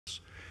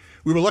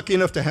We were lucky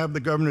enough to have the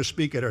governor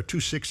speak at our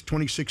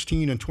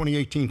 2016 and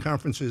 2018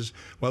 conferences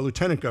while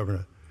lieutenant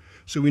governor.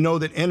 So we know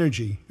that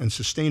energy and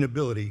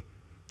sustainability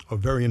are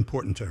very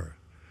important to her.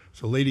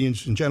 So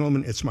ladies and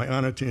gentlemen, it's my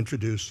honor to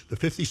introduce the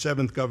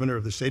 57th governor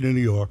of the state of New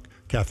York,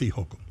 Kathy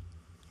Hochul.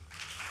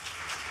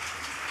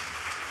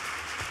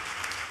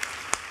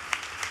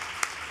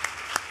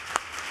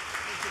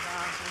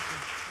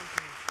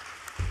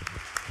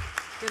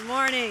 Good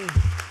morning.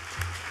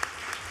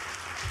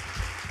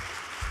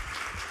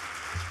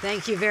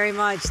 Thank you very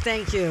much.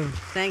 Thank you.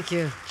 Thank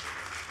you.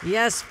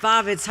 Yes,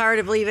 Bob, it's hard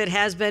to believe it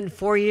has been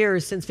 4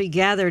 years since we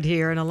gathered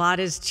here, and a lot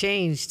has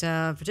changed,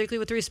 particularly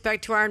with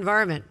respect to our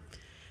environment.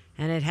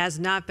 And it has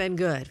not been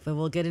good, but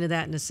we'll get into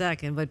that in a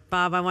second. But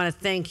Bob, I want to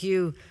thank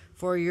you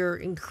for your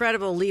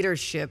incredible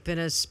leadership in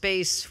a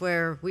space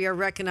where we are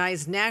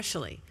recognized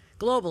nationally,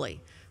 globally,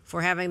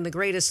 for having the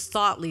greatest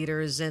thought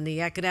leaders and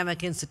the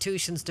academic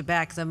institutions to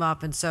back them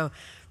up. And so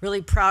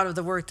really proud of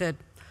the work that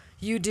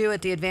you do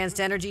at the Advanced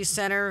Energy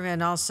Center,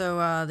 and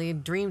also the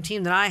dream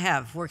team that I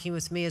have working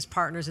with me as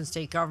partners in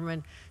state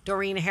government.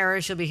 Doreen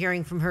Harris, you'll be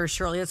hearing from her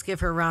shortly. Let's give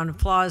her a round of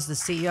applause, the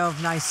CEO of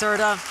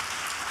NYSERDA.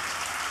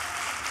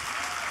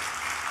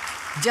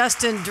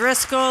 Justin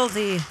Driscoll,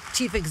 the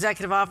Chief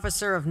Executive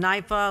Officer of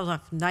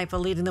NYPA. NYPA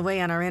leading the way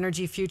on our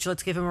energy future.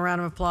 Let's give him a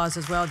round of applause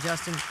as well,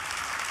 Justin.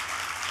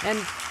 And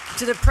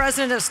to the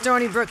president of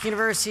Stony Brook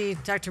University,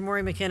 Dr.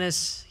 Maury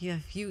McInnes,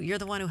 you're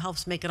the one who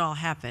helps make it all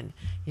happen.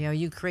 You know,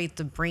 you create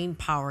the brain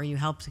power. You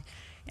help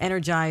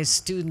energize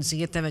students and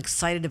get them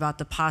excited about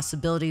the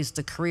possibilities,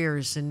 the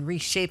careers, and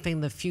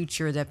reshaping the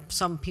future that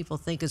some people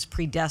think is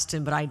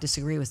predestined, but I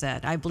disagree with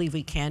that. I believe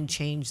we can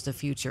change the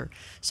future.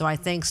 So I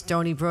thank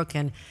Stony Brook,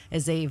 and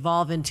as they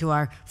evolve into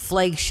our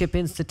flagship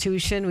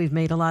institution, we've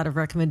made a lot of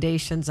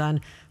recommendations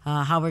on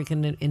how we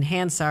can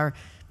enhance our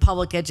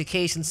public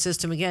education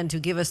system, again, to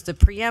give us the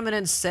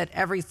preeminence that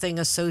everything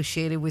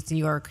associated with New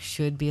York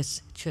should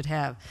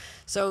have.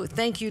 So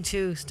thank you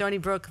to Stony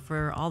Brook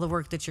for all the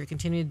work that you're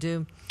continuing to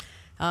do.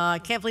 I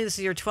can't believe this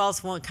is your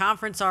 12th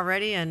conference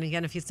already, and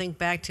again, if you think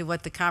back to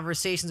what the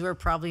conversations were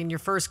probably in your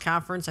first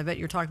conference, I bet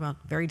you're talking about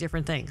very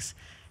different things.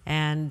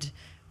 And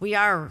we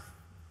are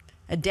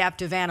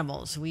adaptive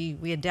animals.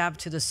 We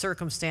adapt to the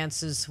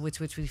circumstances which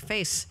we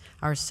face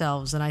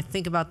ourselves, and I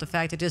think about the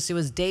fact that it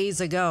was days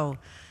ago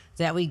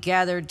that we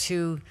gathered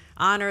to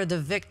honor the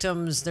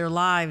victims, their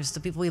lives, the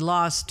people we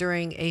lost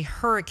during a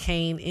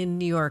hurricane in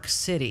New York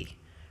City,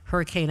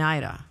 Hurricane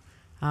Ida.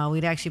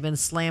 We'd actually been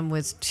slammed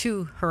with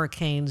 2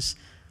 hurricanes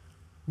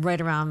right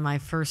around my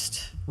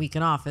first week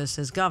in office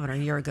as governor a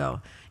year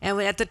ago. And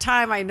at the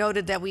time, I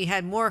noted that we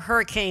had more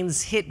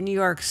hurricanes hit New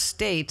York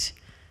State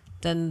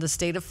than the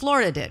state of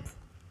Florida did.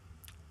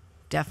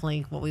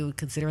 Definitely what we would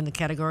consider in the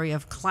category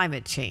of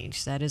climate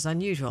change. That is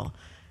unusual.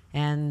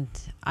 And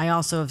I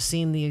also have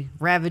seen the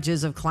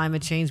ravages of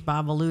climate change.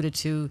 Bob alluded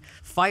to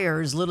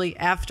fires. Literally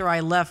after I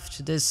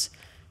left this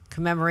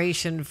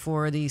commemoration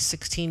for the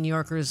 16 New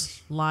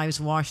Yorkers' lives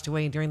washed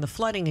away during the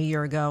flooding a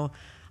year ago,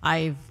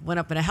 I went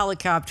up in a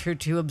helicopter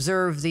to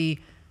observe the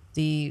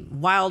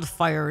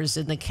wildfires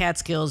in the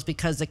Catskills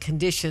because the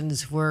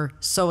conditions were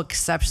so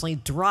exceptionally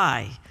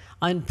dry,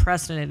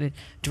 unprecedented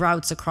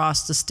droughts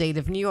across the state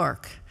of New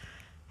York.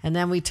 And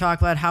then we talk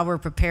about how we're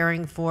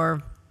preparing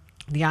for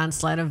the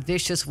onslaught of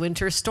vicious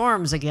winter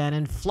storms again,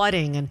 and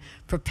flooding and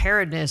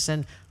preparedness.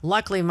 And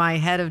luckily, my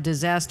head of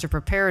disaster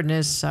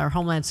preparedness, our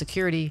Homeland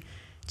Security,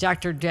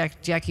 Dr.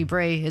 Jackie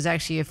Bray, is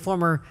actually a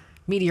former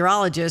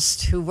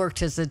meteorologist who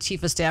worked as the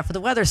chief of staff for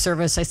the Weather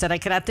Service. I said I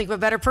cannot think of a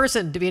better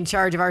person to be in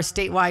charge of our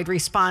statewide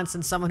response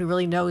than someone who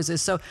really knows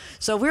this.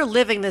 So we're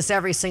living this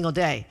every single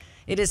day.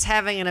 It is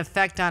having an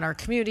effect on our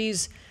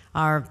communities,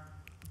 our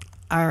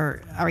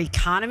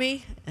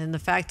economy, and the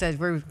fact that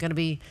we're going to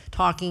be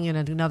talking in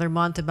another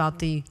month about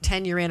the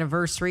 10-year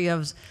anniversary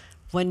of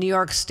when New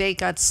York State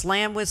got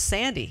slammed with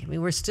Sandy. I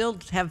mean, we still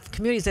have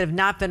communities that have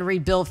not been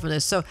rebuilt for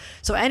this. So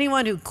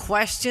anyone who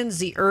questions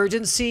the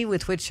urgency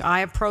with which I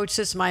approach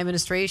this, my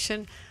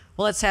administration,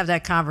 well, let's have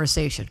that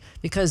conversation,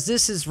 because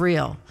this is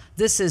real.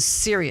 This is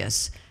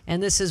serious.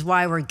 And this is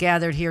why we're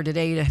gathered here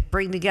today, to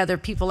bring together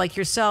people like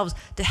yourselves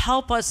to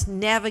help us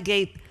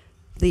navigate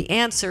the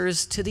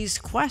answers to these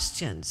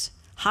questions.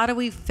 How do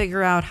we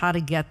figure out how to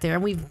get there?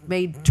 And we've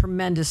made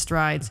tremendous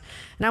strides.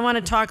 And I want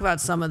to talk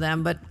about some of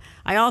them, but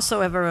I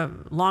also have a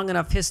long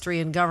enough history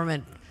in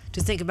government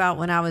to think about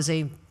when I was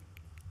a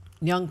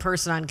young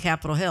person on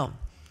Capitol Hill.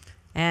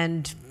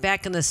 And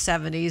back in the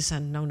 70s,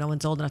 and no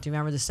one's old enough to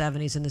remember the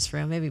 70s in this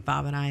room, maybe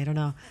Bob and I don't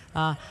know.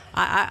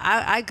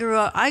 I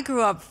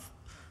grew up,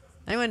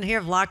 anyone here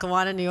of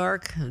Lackawanna, New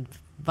York,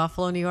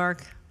 Buffalo, New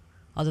York?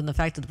 Other than the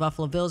fact that the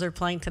Buffalo Bills are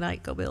playing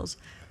tonight, go Bills.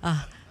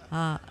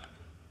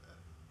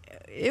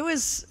 It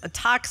was a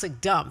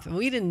toxic dump, and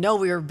we didn't know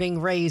we were being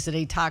raised at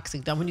a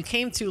toxic dump. When you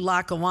came through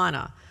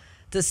Lackawanna,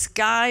 the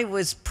sky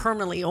was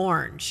permanently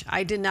orange.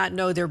 I did not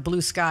know there were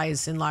blue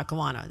skies in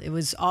Lackawanna. It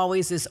was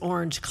always this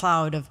orange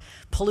cloud of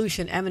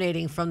pollution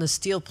emanating from the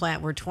steel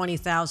plant where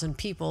 20,000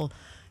 people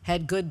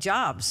had good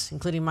jobs,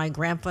 including my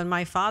grandpa and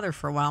my father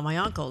for a while, my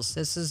uncles.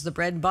 This is the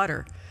bread and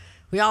butter.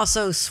 We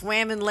also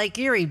swam in Lake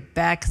Erie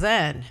back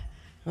then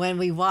when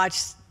we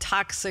watched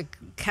toxic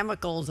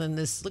chemicals and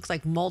this looks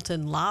like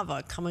molten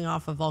lava coming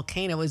off a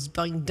volcano was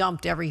being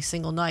dumped every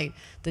single night,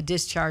 the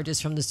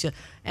discharges from this,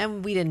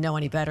 and we didn't know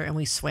any better, and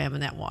we swam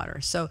in that water.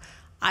 So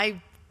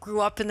I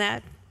grew up in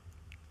that.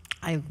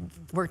 I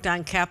worked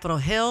on Capitol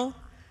Hill,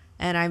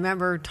 and I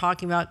remember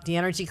talking about the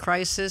energy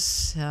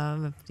crisis,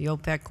 the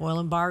OPEC oil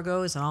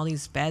embargoes, and all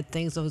these bad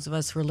things. Those of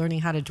us who were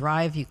learning how to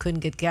drive, you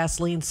couldn't get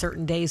gasoline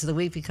certain days of the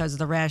week because of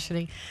the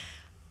rationing.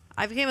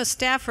 I became a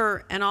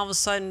staffer, and all of a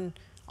sudden,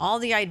 all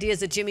the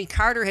ideas that Jimmy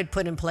Carter had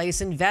put in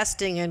place,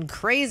 investing in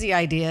crazy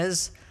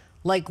ideas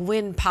like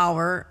wind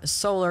power,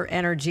 solar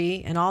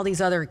energy, and all these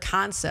other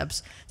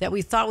concepts that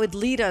we thought would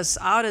lead us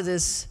out of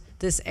this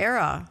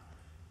era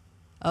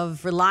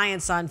of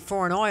reliance on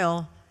foreign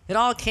oil, it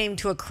all came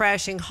to a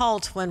crashing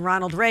halt when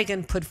Ronald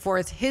Reagan put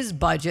forth his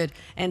budget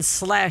and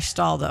slashed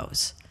all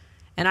those.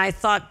 And I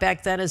thought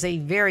back then as a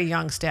very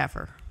young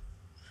staffer,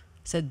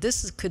 said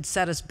this could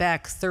set us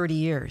back 30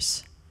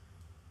 years.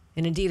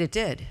 And indeed it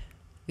did.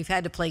 We've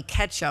had to play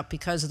catch up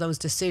because of those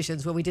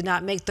decisions where we did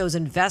not make those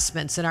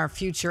investments in our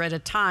future at a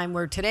time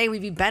where today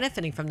we'd be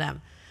benefiting from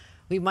them.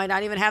 We might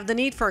not even have the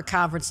need for a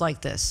conference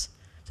like this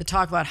to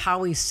talk about how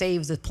we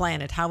save the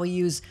planet, how we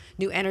use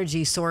new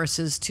energy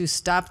sources to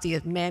stop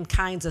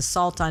mankind's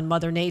assault on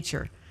Mother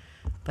Nature.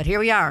 But here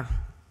we are,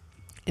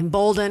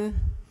 emboldened,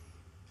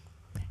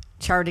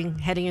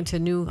 heading into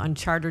new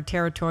uncharted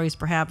territories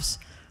perhaps,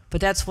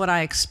 but that's what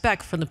I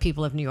expect from the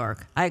people of New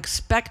York. I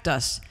expect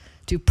us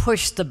to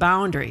push the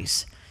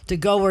boundaries, to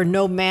go where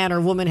no man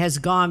or woman has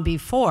gone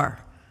before,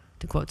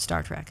 to quote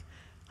Star Trek.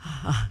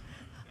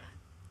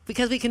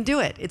 Because we can do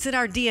it. It's in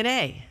our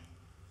DNA.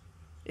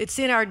 It's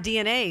in our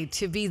DNA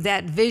to be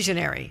that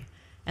visionary.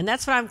 And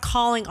that's what I'm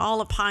calling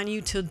all upon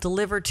you to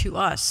deliver to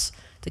us,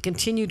 the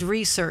continued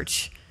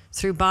research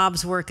through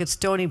Bob's work at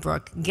Stony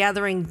Brook,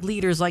 gathering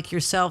leaders like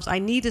yourselves. I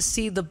need to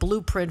see the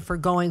blueprint for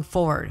going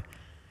forward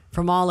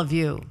from all of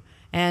you.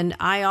 And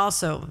I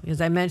also, as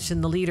I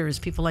mentioned, the leaders,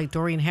 people like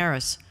Doreen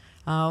Harris,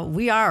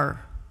 we are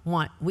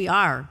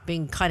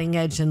being cutting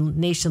edge and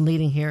nation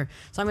leading here.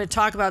 So I'm going to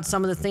talk about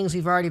some of the things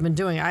we've already been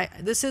doing.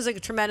 This is a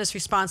tremendous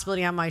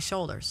responsibility on my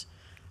shoulders.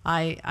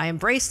 I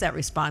embrace that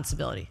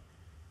responsibility.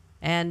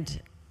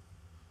 And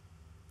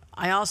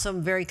I also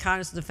am very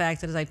conscious of the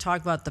fact that as I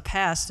talk about the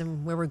past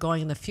and where we're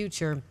going in the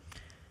future,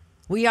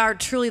 we are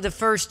truly the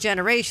first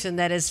generation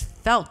that has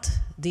felt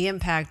the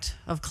impact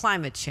of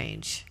climate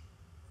change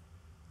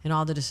and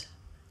all the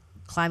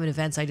climate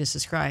events I just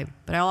described.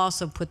 But I'll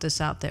also put this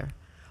out there.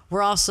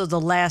 We're also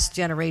the last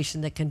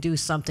generation that can do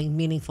something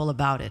meaningful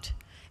about it.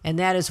 And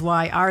that is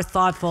why our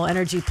thoughtful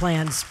energy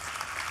plans,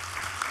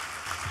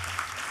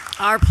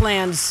 our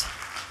plans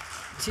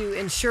to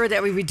ensure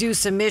that we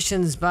reduce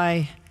emissions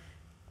by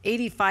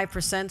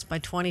 85% by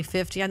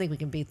 2050, I think we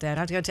can beat that.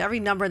 I have to go to every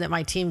number that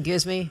my team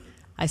gives me.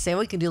 I say,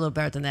 well, we can do a little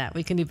better than that.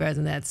 We can do better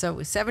than that. So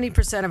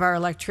 70% of our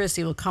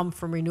electricity will come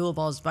from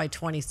renewables by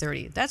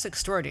 2030. That's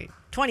extraordinary.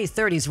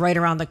 2030 is right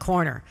around the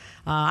corner.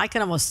 I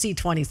can almost see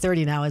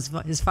 2030 now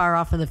as far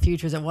off in the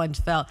future as it once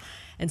felt.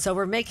 And so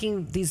we're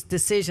making these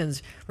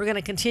decisions. We're going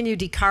to continue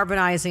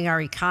decarbonizing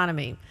our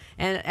economy.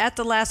 And at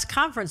the last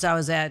conference I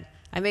was at,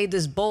 I made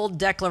this bold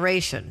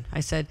declaration.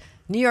 I said,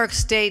 New York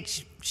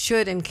State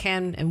should and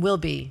can and will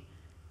be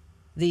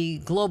the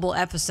global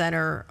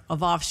epicenter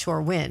of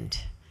offshore wind.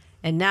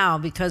 And now,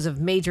 because of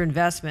major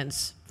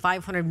investments,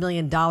 $500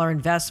 million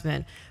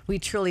investment, we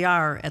truly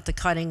are at the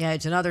cutting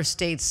edge, and other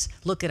states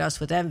look at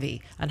us with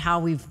envy on how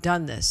we've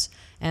done this.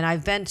 And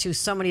I've been to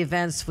so many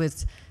events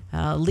with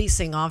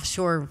leasing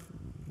offshore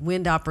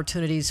wind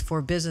opportunities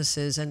for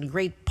businesses and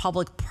great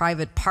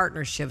public-private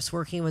partnerships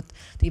working with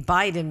the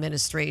Biden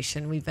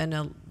administration. We've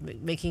been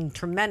making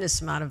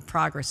tremendous amount of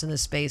progress in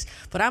this space.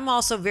 But I'm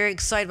also very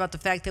excited about the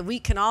fact that we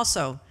can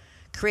also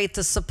create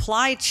the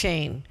supply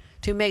chain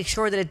to make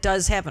sure that it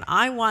does happen.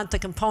 I want the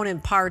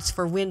component parts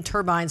for wind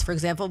turbines, for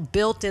example,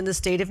 built in the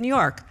state of New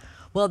York.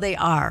 Well, they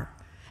are.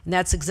 And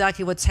that's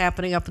exactly what's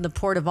happening up in the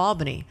Port of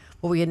Albany,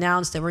 where we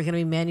announced that we're going to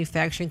be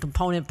manufacturing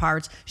component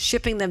parts,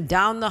 shipping them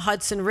down the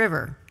Hudson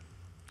River,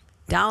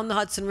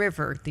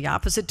 the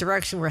opposite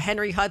direction where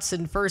Henry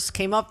Hudson first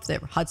came up the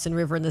Hudson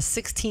River in the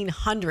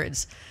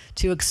 1600s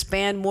to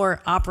expand more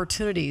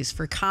opportunities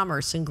for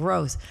commerce and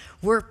growth.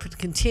 We're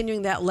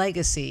continuing that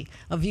legacy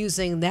of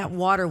using that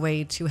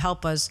waterway to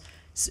help us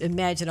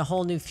imagine a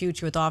whole new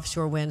future with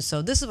offshore wind.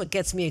 So this is what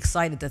gets me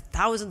excited, the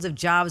thousands of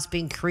jobs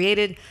being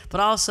created,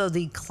 but also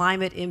the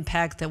climate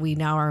impact that we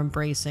now are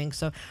embracing.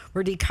 So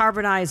we're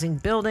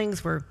decarbonizing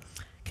buildings, we're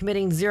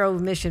committing zero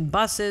emission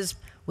buses.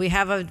 We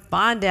have a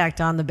bond act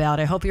on the ballot.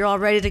 I hope you're all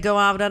ready to go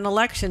out on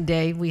election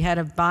day. We had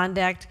a bond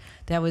act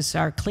that was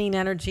our clean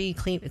energy,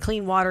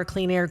 clean water,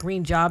 clean air,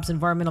 green jobs,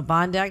 environmental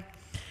bond act.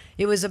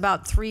 It was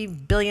about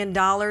 $3 billion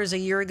a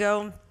year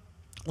ago.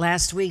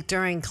 Last week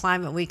during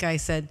Climate Week, I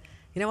said,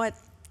 you know what?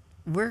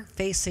 we're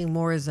facing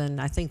more than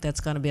I think that's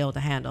going to be able to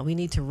handle. We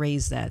need to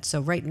raise that.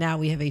 So right now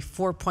we have a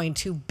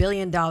 $4.2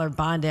 billion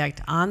bond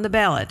act on the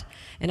ballot,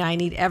 and I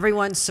need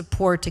everyone's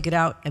support to get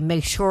out and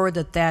make sure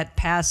that that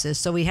passes.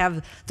 So we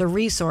have the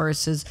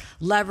resources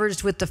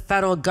leveraged with the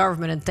federal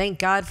government, and thank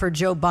God for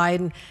Joe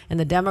Biden and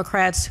the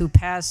Democrats who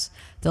passed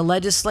the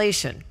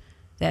legislation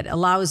that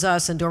allows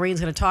us, and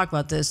Doreen's going to talk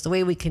about this, the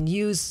way we can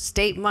use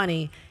state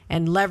money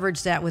and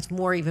leverage that with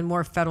even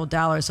more federal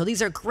dollars. So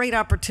these are great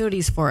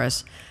opportunities for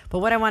us. But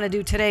what I want to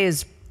do today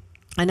is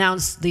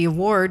announce the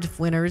award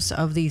winners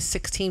of the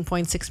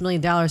 $16.6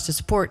 million to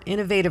support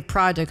innovative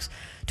projects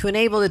to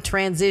enable the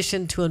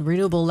transition to a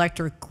renewable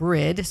electric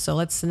grid. So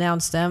let's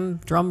announce them.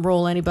 Drum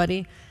roll,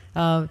 anybody.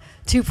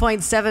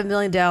 $2.7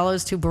 million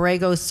to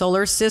Borrego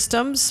Solar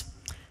Systems.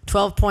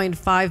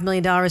 $12.5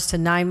 million to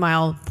 9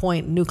 Mile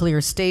Point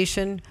Nuclear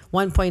Station,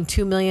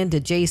 $1.2 million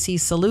to JC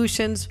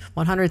Solutions,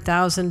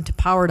 $100,000 to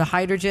Power to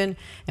Hydrogen,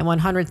 and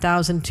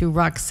 $100,000 to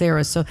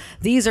Roxera. So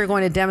these are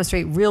going to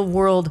demonstrate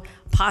real-world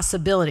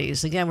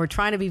possibilities. Again, we're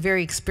trying to be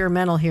very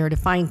experimental here to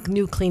find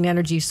new clean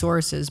energy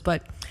sources.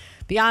 But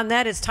beyond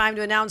that, it's time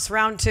to announce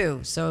round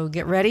 2. So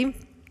get ready.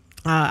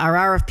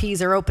 Our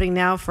RFPs are opening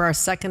now for our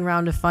second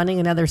round of funding,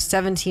 another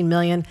 $17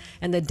 million,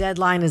 and the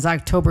deadline is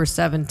October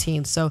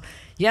 17th. So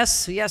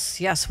yes,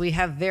 yes, yes, we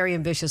have very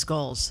ambitious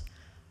goals,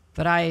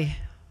 but I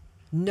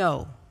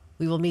know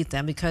we will meet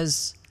them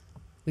because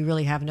we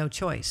really have no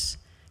choice.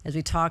 As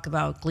we talk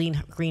about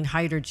green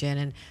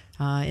hydrogen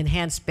and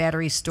enhanced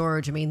battery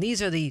storage, I mean,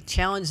 these are the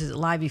challenges that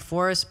lie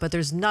before us, but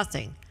there's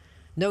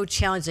no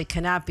challenge that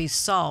cannot be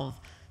solved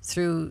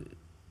through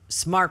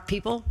smart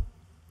people,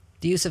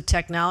 the use of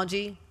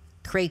technology,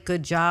 create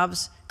good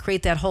jobs,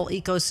 create that whole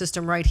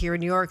ecosystem right here in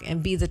New York,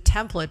 and be the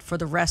template for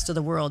the rest of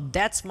the world.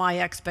 That's my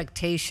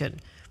expectation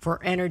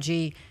for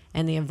energy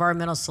and the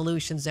environmental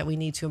solutions that we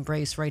need to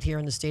embrace right here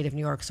in the state of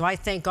New York. So I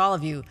thank all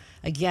of you,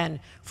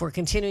 again, for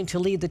continuing to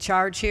lead the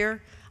charge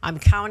here. I'm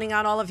counting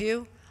on all of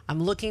you.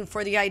 I'm looking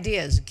for the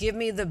ideas. Give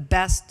me the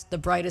best, the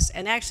brightest,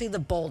 and actually the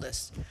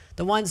boldest,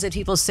 the ones that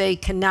people say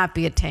cannot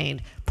be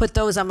attained. Put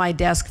those on my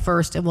desk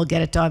first, and we'll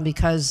get it done,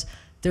 because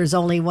there's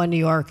only one New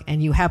York,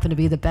 and you happen to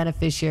be the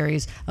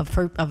beneficiaries of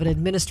an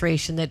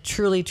administration that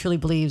truly, truly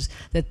believes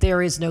that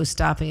there is no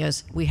stopping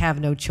us. We have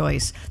no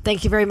choice.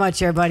 Thank you very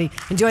much, everybody.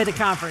 Enjoy the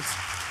conference.